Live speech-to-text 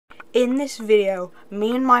In this video,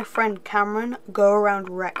 me and my friend Cameron go around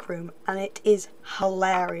RecRoom and it is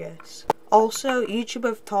hilarious. Also, YouTube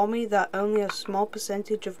have told me that only a small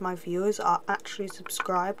percentage of my viewers are actually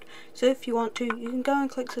subscribed, so if you want to, you can go and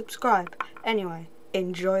click subscribe. Anyway,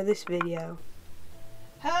 enjoy this video.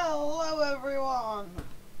 Hello everyone!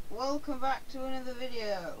 Welcome back to another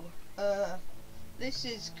video. This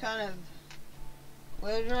is kind of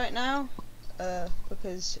weird right now,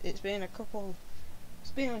 because it's been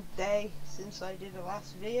a day since I did the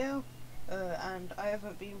last video, and I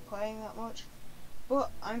haven't been playing that much,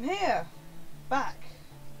 but I'm here, back.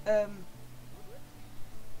 So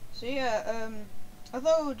yeah, I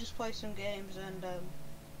thought we'd just play some games and,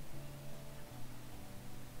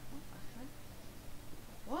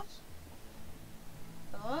 what?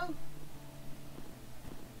 Hello?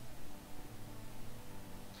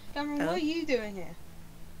 Cameron, what are you doing here?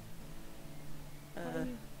 What are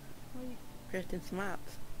you Creating some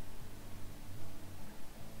apps.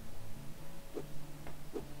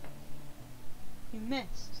 You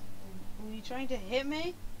missed. Were you trying to hit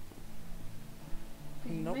me?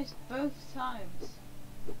 You Nope. missed both times.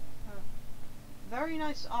 Very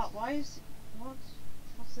nice art. Why is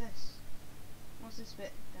what's this? What's this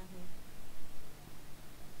bit down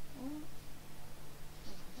here?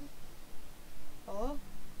 What? Hello?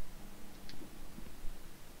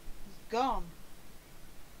 He's gone.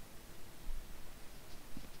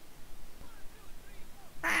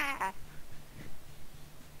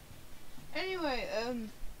 Anyway,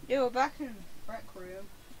 yeah, we're back in RecRoom.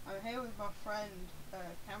 I'm here with my friend,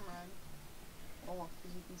 Cameron. Oh,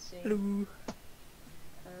 as you can see. Hello.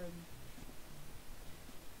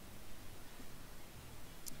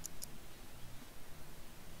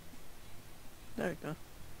 There we go.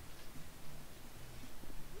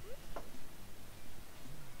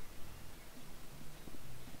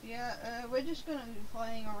 Yeah, we're just gonna be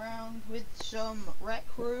playing around with some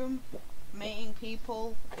RecRoom, meeting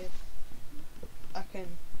people, if I can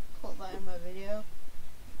put that in my video.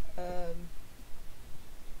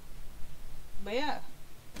 But yeah.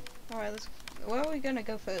 Alright, where are we gonna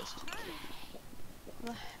go first?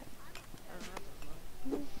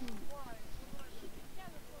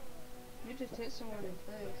 You just hit someone in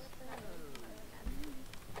the face.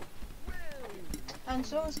 And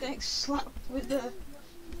someone's getting slapped with the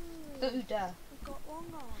Uda.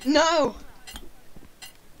 No!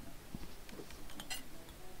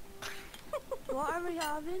 What are we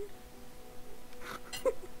having?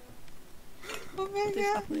 Oh my What's god.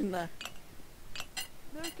 happening there?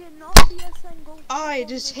 There cannot be a single. I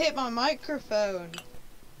just hit my microphone.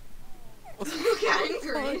 Look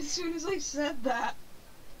angry as soon as I said that.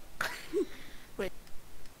 Wait.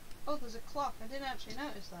 Oh, there's a clock. I didn't actually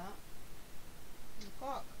notice that. There's a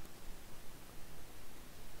clock.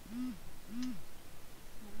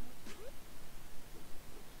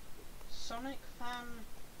 Sonic fan.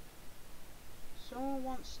 Someone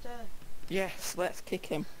wants to. Yes, let's kick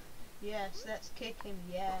him. Yes, let's kick him.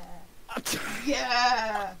 Yeah.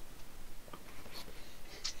 Yeah.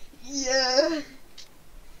 Yeah.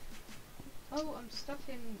 Oh, I'm stuck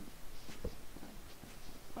in.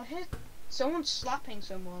 I heard someone slapping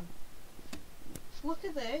someone. Look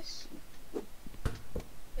at this.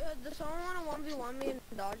 Does someone want to 1v1 me in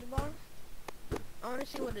dodgeball? I want to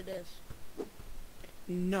see what it is.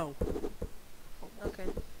 No. Okay.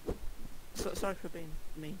 Sorry for being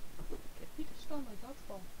mean. Okay. You just stole my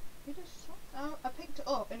dodgeball. You just stole. Oh, I picked it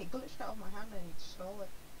up and it glitched out of my hand and you stole it.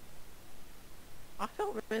 I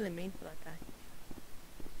felt really mean for that guy.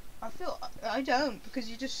 I don't, because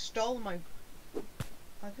you just stole my.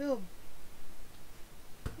 I feel.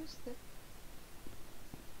 Who's the?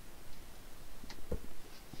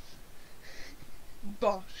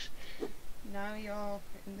 Bosh. Now you're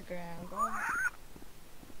in the ground. Oh.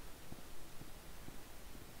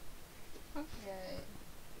 Okay.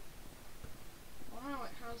 Wow,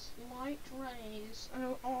 it has light rays.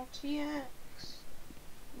 Oh, RTX.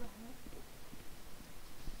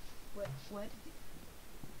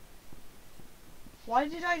 Where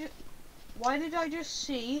did it? Why did I just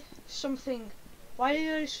see something? Why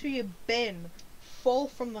did I just see a bin fall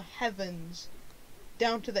from the heavens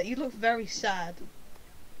down to that? You look very sad.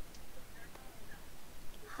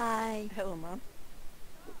 Hi. Hello, man.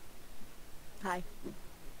 Hi.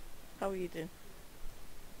 How are you doing?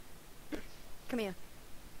 Come here.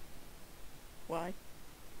 Why?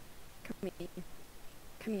 Come here.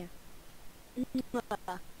 Come here.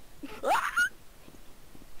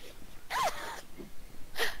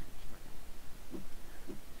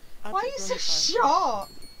 Why are you so short?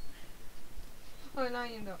 Oh, now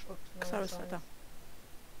you're not up to Because I my was size. sat down.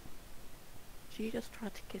 She just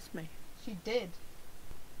tried to kiss me. She did.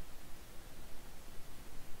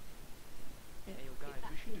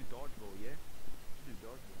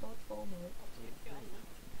 Dodgeball, mate.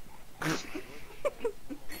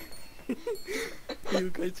 You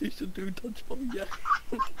guys, you should do dodgeball, yeah.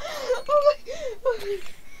 Oh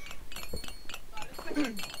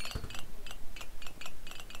my.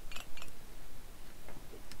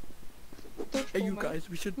 Hey, you Dodgeball, mate. guys,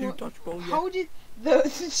 we should do What? dodgeball, yeah. How did the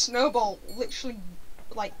snowball literally,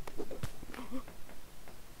 like,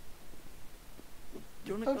 Do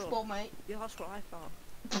you wanna go? dodgeball, mate? Yeah, that's what I thought.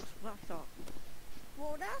 That's what I thought.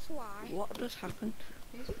 Well, that's why. What just happened?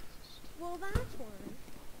 Well, that's why.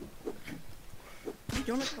 Do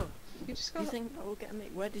you wanna go? You just Do you got. think that will get me?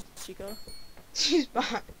 Where did she go? She's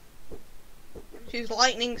back. She's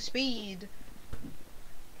lightning speed.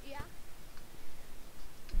 Yeah.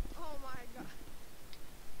 Oh my god.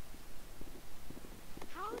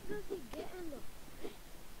 How does he get in the...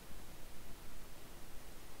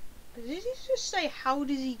 Did he just say, how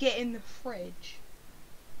does he get in the fridge?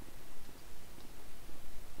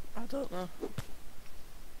 I don't know.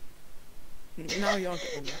 Now you're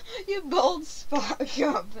getting there. You bald spot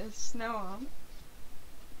got the snow on.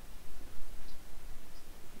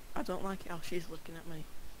 I don't like it how she's looking at me.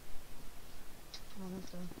 Oh,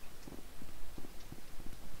 that's I'm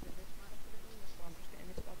just getting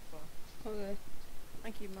this dodgeball. okay.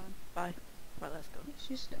 Thank you, man. Bye. Right, let's go.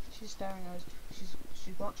 She's staring at us.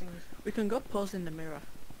 She's watching us. We can go pose in the mirror.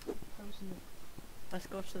 Posing Let's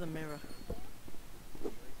go to the mirror.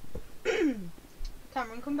 it.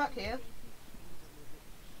 Cameron, come back here.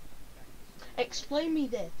 Explain me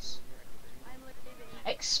this.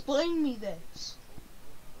 Explain me this.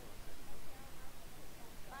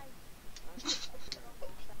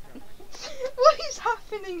 What is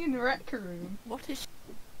happening in RecRoom? What is?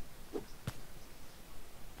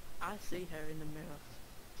 I see her in the mirror.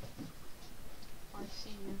 I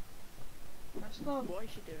see you. Let's go. What is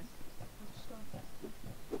she doing? Let's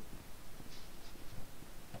go.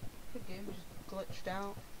 The game just glitched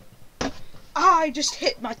out. Ah, I just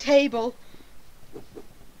hit my table.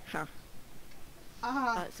 Huh.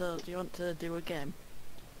 Ah. Right, so do you want to do a game?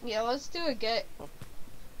 Yeah, let's do a game.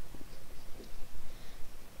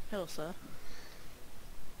 Hello, sir.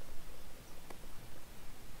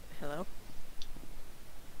 Hello?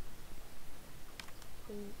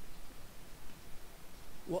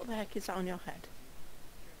 What the heck is that on your head?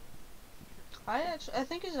 I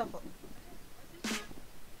think it's a.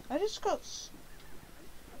 I just got.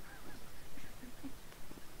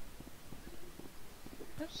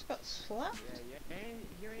 I just got slapped. Yeah,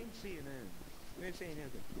 you ain't seeing him. You ain't seeing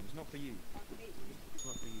anything. It's not for you. It's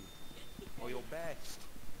not for you. Or your best.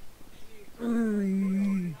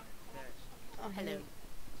 Oh, Hello.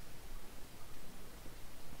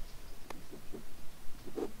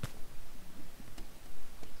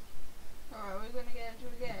 Alright, we're gonna get into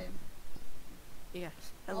a game. Yes.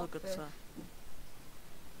 Hello, good Okay. sir.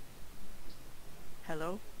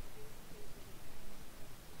 Hello?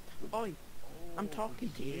 Oi! I'm talking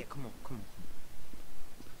to you. Yeah, come on, come on.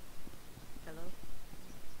 Hello?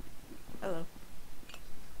 Hello?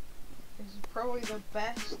 This is probably the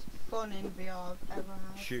best fun in VR I've ever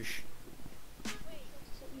had. Shush.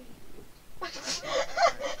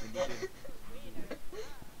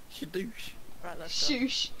 Shadoosh. Right, let's go.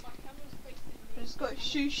 Shoosh. I just got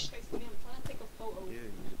shoosh.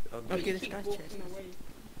 Yeah, Okay, this guy's chasing us.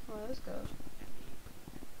 Alright, let's go.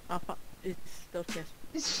 I thought it's still chasing.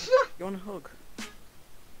 It's You want a hug? yeah.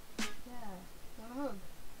 Want a hug?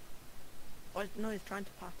 Oh, no, he's trying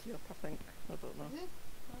to party up, I think. I don't know. Is it?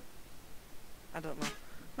 I don't know.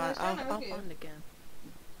 No, Right, he's trying to I'll hug you. find again.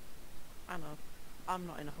 I know. I'm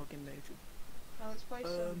not in a hugging mood. Now let's play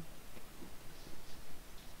some.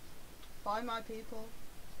 Bye, my people.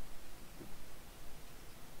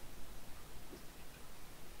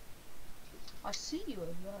 I see you over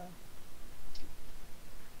there.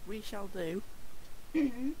 We shall do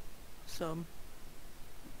some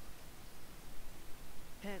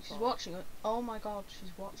She's paintball. watching it. Oh my god,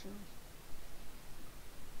 she's watching us.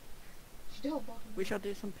 She don't bother me. We shall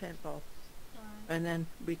do some paintball, and then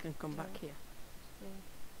we can come back here.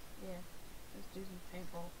 Yeah. Let's do some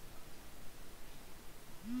paintball.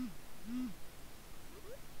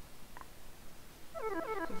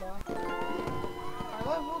 Goodbye. I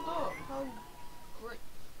leveled up. How great.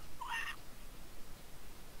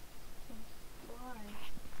 Why?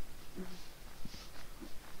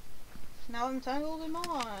 Now I'm tangled in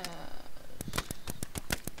Mars.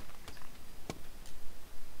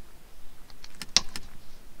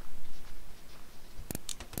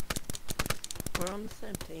 We're on the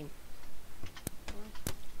same team.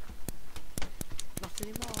 Not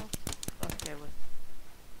anymore. Okay, well.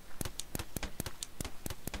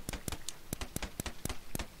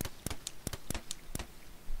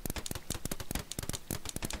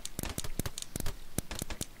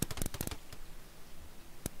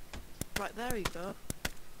 Right, there we go.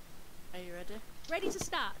 Are you ready? Ready to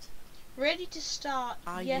start. Ready to start.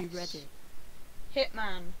 Are Yes. you ready?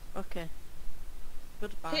 Hitman. Okay.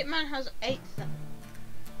 Goodbye. Hitman has 8.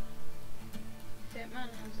 Hitman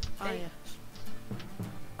has 8. Oh yes.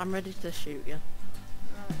 I'm ready to shoot you.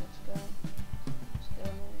 Alright, let's go. Let's go,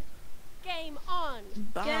 mate. Game on.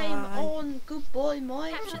 Bye. Game on. Good boy,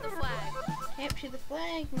 mate. Capture the flag. Capture the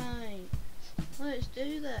flag, mate. Let's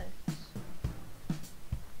do this.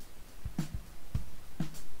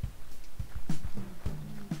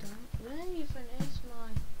 Don't leave and it's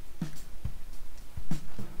mine.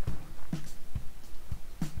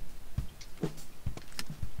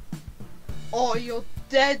 Oh, you're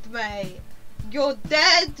dead, mate. You're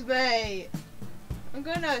dead, mate. I'm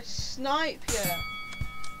gonna snipe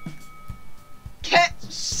you. Get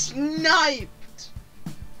sniped.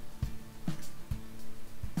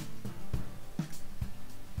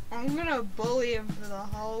 I'm gonna bully him for the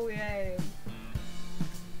whole game.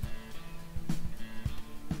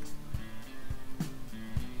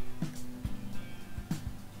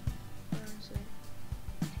 Where is he?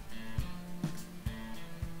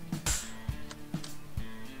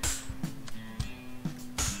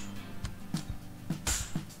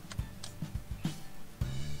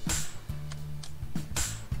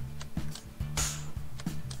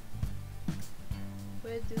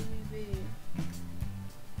 Where do we be?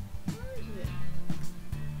 Where is it?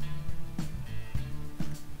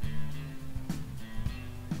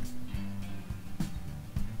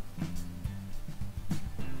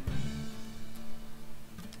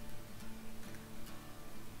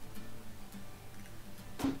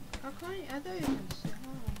 I don't even see.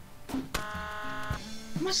 Oh.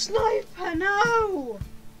 My sniper, no!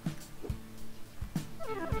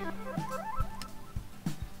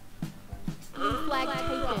 Blue flag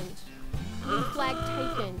taken. Blue flag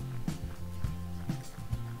taken.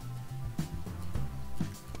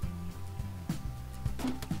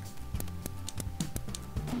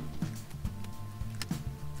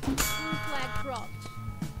 Blue flag dropped.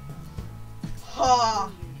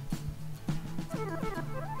 Ha!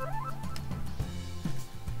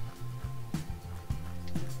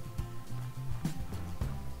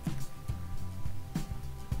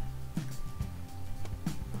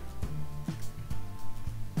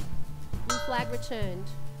 Blue flag returned.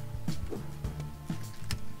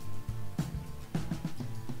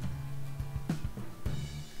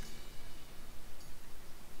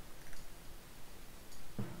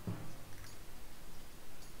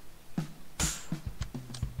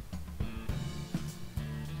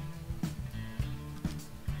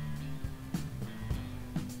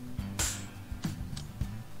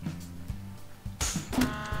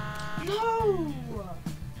 No!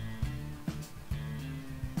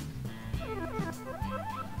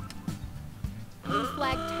 Blue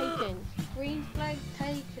flag taken. Green flag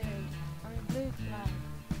taken. I mean blue flag.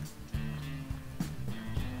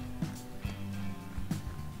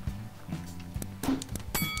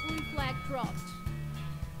 Blue flag dropped.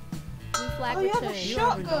 Blue flag Oh, you have a returned.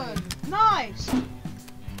 shotgun! Nice!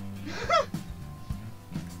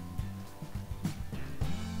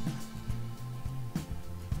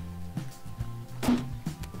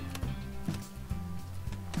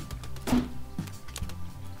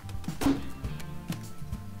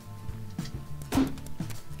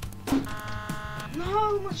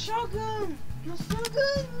 No, my shotgun! My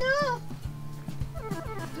shotgun, no!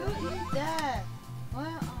 Don't you dare! Where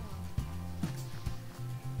am I?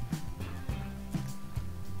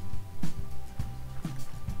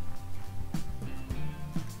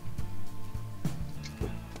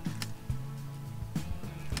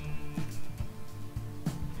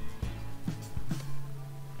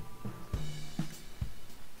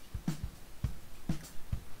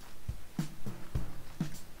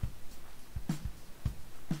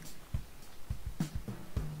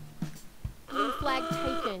 Blue flag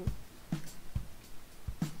taken.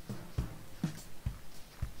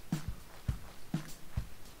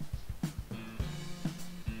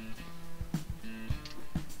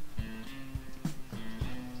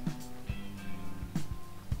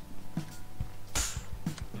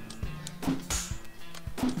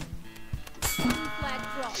 Blue flag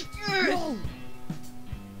dropped. No!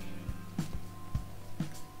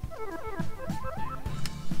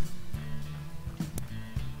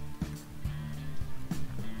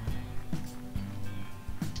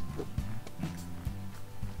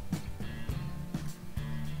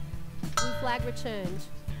 Blue flag returned.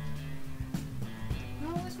 No,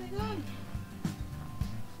 where's my gun?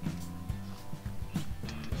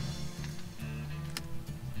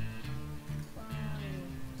 Fine.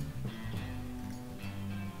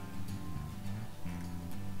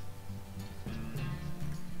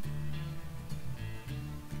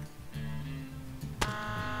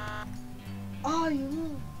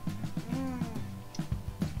 you.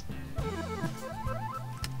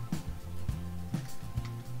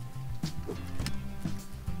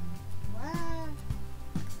 Wow.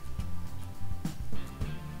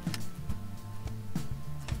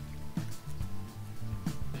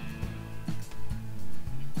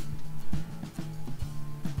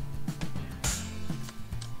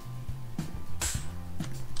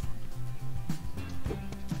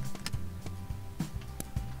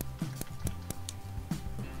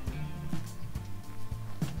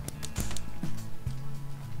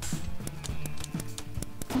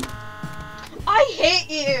 I hate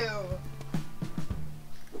you!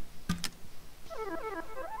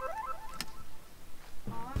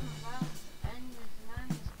 Oh, I'm about to end this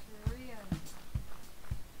man's career.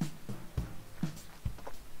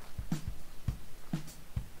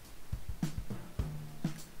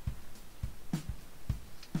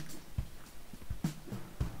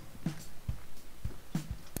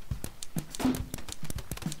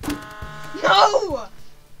 No!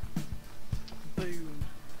 Boom.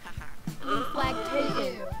 Haha. Blue flag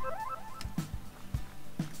taken. Ew.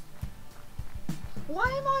 Why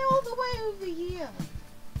am I all the way over here?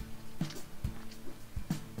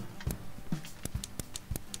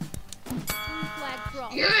 Blue flag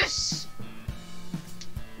dropped. Yes!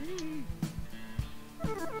 Oh,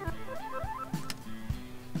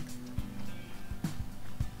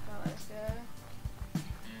 let's go.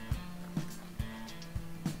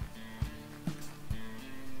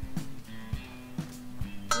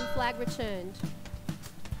 Blue flag returned.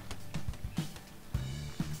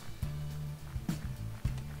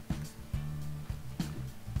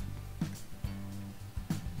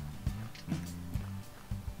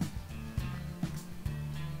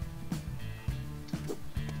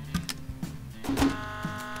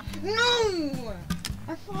 No!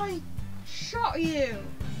 I thought I shot you!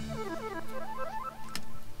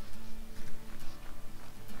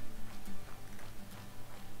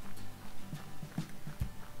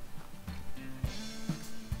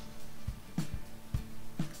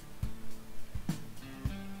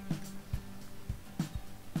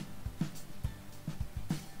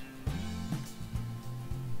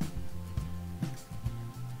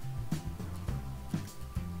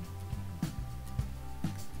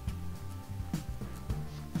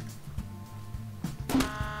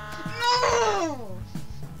 No!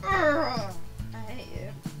 Ugh. I hate you.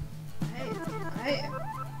 I hate you. I hate you.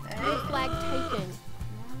 I hate Blue you. flag taken.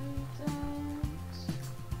 I don't.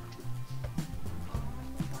 I'm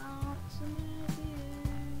about to murder you.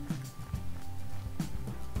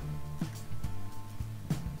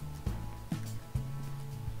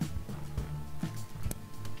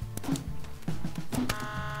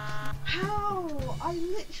 How? I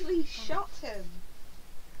literally shot him.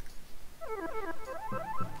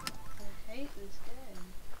 I hate this game.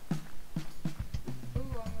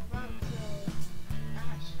 Ooh, I'm about to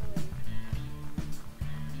actually.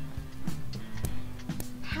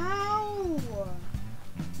 How?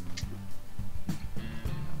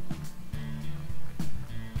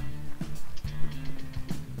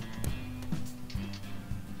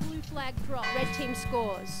 Blue flag dropped. Red team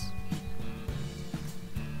scores.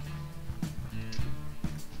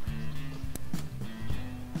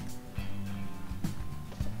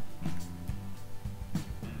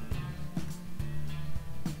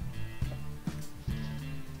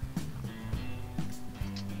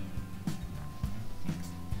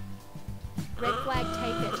 Red flag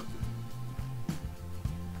taken.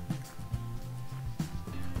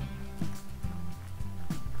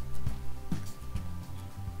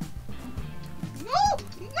 No!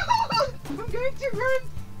 No! I'm going to run!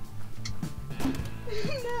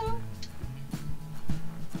 No!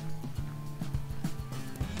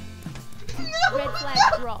 No! Red flag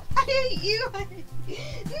No! dropped. I hate you! I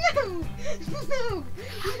hate No! No!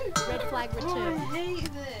 Red flag Oh, I returned. hate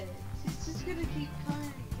this. It's just gonna keep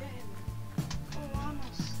coming and getting me. Oh, why am I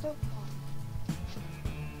stuck on?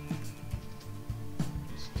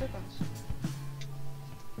 Stuck on.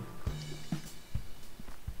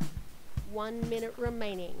 1 minute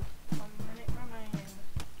remaining. 1 minute remaining.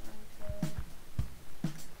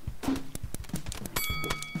 Okay.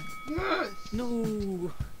 Yes!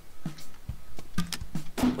 No.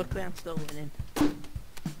 Luckily, I'm still winning.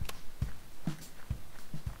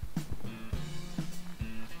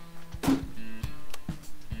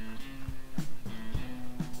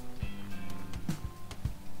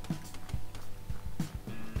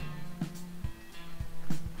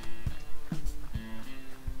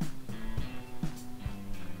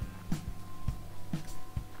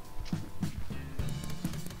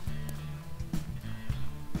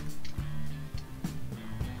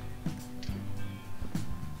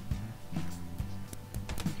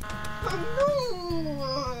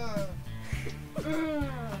 I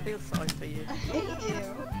feel sorry for you. I hate you.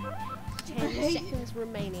 10 seconds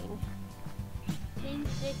remaining. 10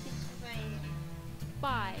 seconds remaining.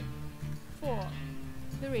 5, 4,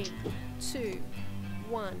 3, 2,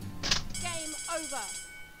 1. Game over.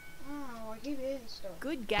 Oh, I keep hitting stuff.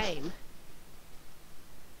 Good game.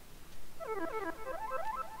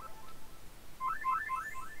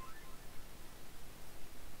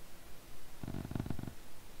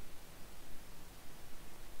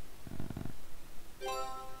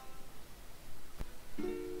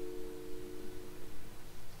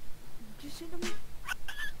 Did you see them?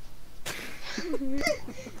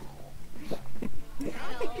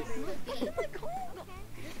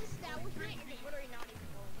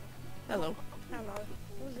 Hello. Hello.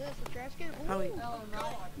 Who's this? A trash can? How are you? Oh no.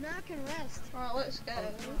 Now I can rest. Alright, let's go.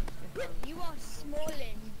 You are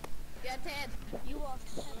smalling. Yeah, Ted. You are.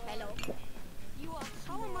 Hello. You are.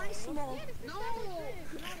 How am I small? No.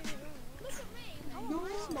 Look at me. How am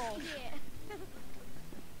I small?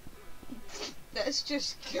 Let's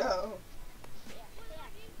just go.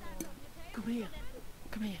 Come here.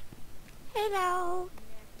 Come here. Hello.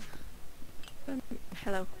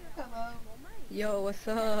 Hello. Hello. Yo, what's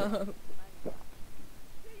up?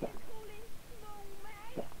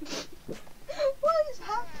 What is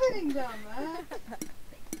happening down there?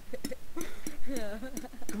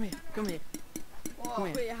 Come here. Come here. What? Come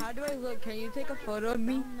here. Wait, how do I look? Can you take a photo of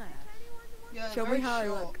me? You're Show me very how I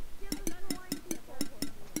short. look.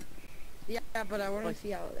 Yeah, but I want to Like,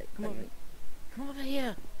 see how like. come over. Come over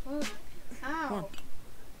here. Oh. Ow. Come on.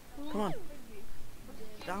 Come on.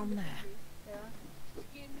 Down there.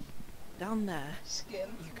 Yeah. Down there. Skin.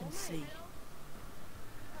 You can see.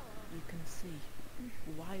 You can see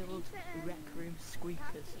wild rec room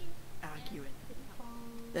squeakers arguing.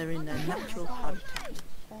 They're in their natural habitat.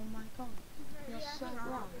 Oh my god. You're so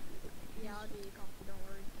wrong. Yeah, I'll do your coffee. Don't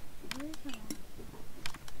worry.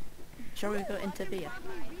 Shall we go into beer?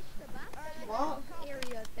 What?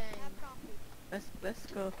 Area thing. Let's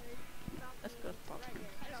go. Let's go.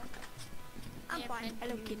 I'm fine.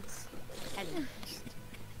 Hello, kids. Hello.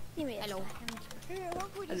 Hello.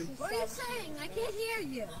 What are you saying? I can't hear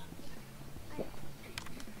you.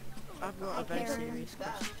 I've got a very serious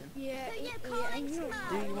question. Yeah,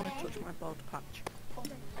 Do you want to touch my bald patch?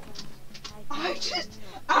 I just.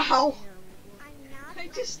 Ow! I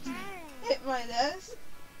just hit my desk.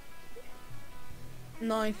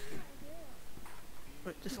 Knife.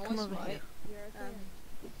 Wait, just Nice, come over mate. here.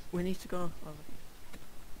 We need to go over.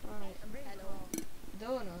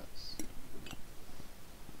 Donuts.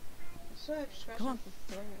 So expressive. Come on.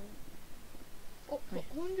 Oh, Come here.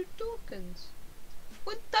 100 tokens.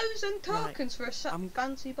 1,000 tokens for a I'm-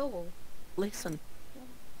 fancy bubble. Listen.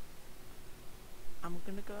 I'm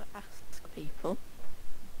gonna go ask people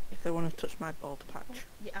if they want to touch my bald patch.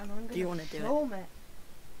 Yeah, and I'm gonna Do you wanna do it? film it?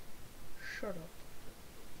 Shut up.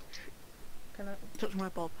 Can I? Touch my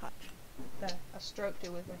bald patch. There, I stroked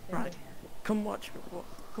it with my finger. Right. Come watch.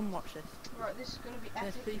 Come watch this. Right, this is gonna be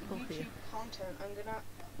There's epic people YouTube here. content. I'm gonna.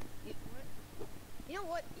 You know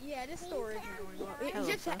what? Yeah, this store is going on.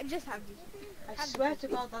 Hello, sir. Just have I swear to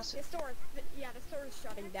God, that's. this store. Yeah, the store is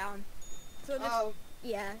shutting down. So this, Oh,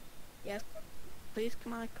 yeah, Please,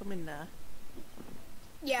 can I come in there?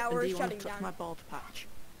 yeah, And we're do you want shutting to touch down. my bald patch?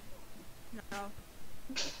 No.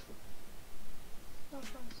 oh,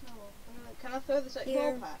 can I throw this at Here.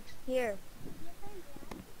 your patch? Here.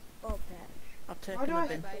 Oh, Pat. I've Why taken do the I?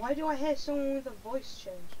 bin. Why do I hear someone with a voice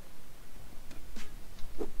change?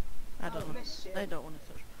 I I don't know. missed you. They don't want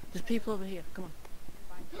to touch. There's people over here. Come on.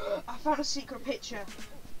 I found a secret picture.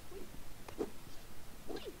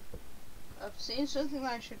 I've seen something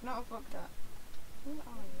that I should not have looked at. Where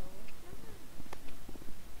are you?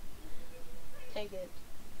 Take it.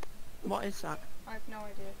 What is that? I have no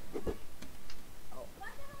idea.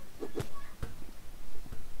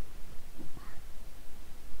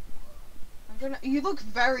 I'm gonna. You look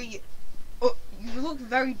very. You look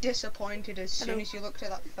very disappointed as soon Hello. as you looked at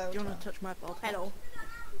that Do you photo. want to touch my bald patch? Hello.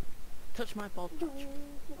 Touch my bald patch.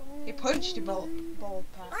 You punched your bald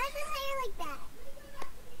patch. Why is his hair like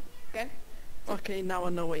that? Okay, now I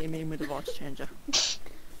know what you mean with the voice changer.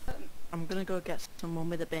 I'm gonna go get someone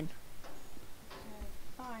with a bin.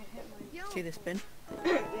 Oh, I hit my. See this bin?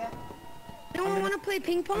 Yeah. No one want to play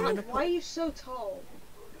ping I'm pong? gonna Why are you so tall?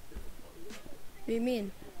 What do you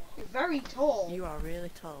mean? You're very tall. You are really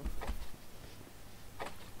tall.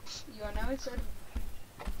 You are now inside.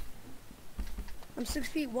 I'm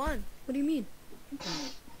 6'1". What do you mean? Oh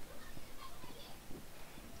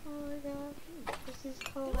my god, this is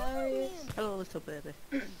hilarious. Hello, little baby.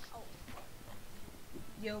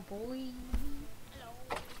 Yo, boy.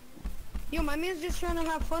 Yo, my man's just trying to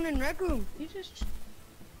have fun in Rec Room. He took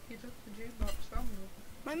the jukebox from me.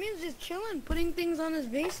 My man's just chilling, putting things on his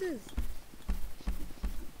bases.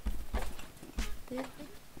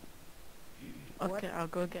 Okay, I'll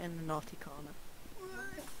go get in the naughty corner.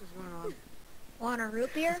 What's going on? Want a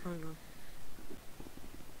root beer? What's going on?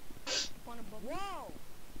 Whoa!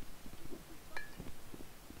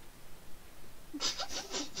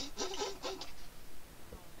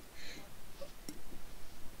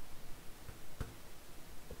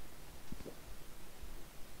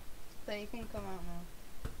 So you can come out now.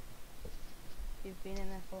 You've been in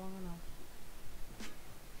there for long enough.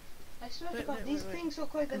 I swear to God, these things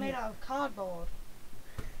look like they're made out of cardboard.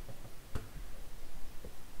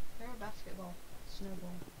 They're a basketball.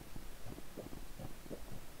 Snowball.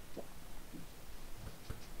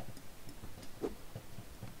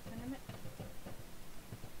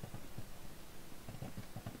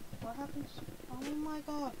 What happens? Oh my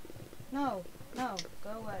God. No, no, go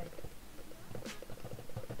away.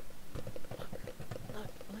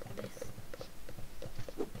 Look at this.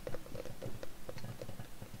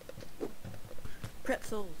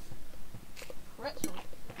 Pretzels. Pretzel.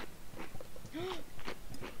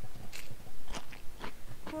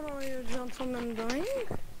 What are you gentlemen doing?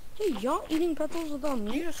 Hey, y'all eating pretzels without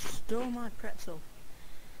me? You just stole my pretzel.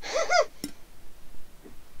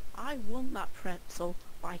 I won that pretzel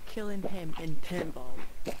by killing him in pinball.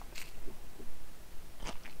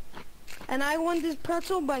 And I won this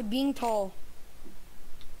pretzel by being tall.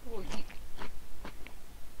 Oh,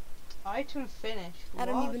 item finished. I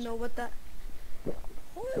don't even know what that...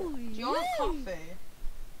 Holy Do you want coffee?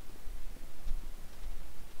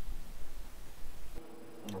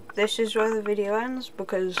 This is where the video ends,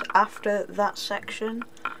 because after that section,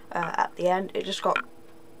 at the end, it just got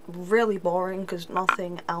really boring because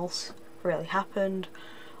nothing else really happened.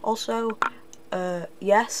 Also,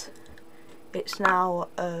 yes, it's now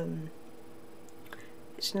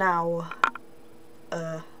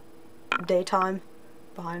daytime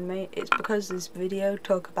behind me. It's because this video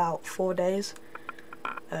took about 4 days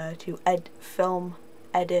to film,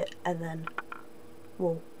 edit, and then,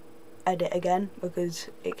 well, edit again because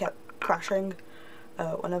it kept crashing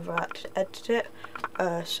whenever I had to edit it.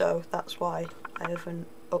 So that's why I haven't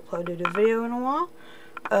uploaded a video in a while.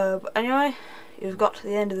 But anyway, you've got to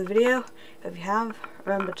the end of the video. If you have,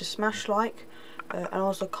 remember to smash like and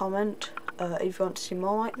also comment if you want to see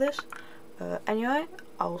more like this. Anyway,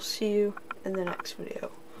 I'll see you in the next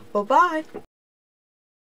video. Bye bye!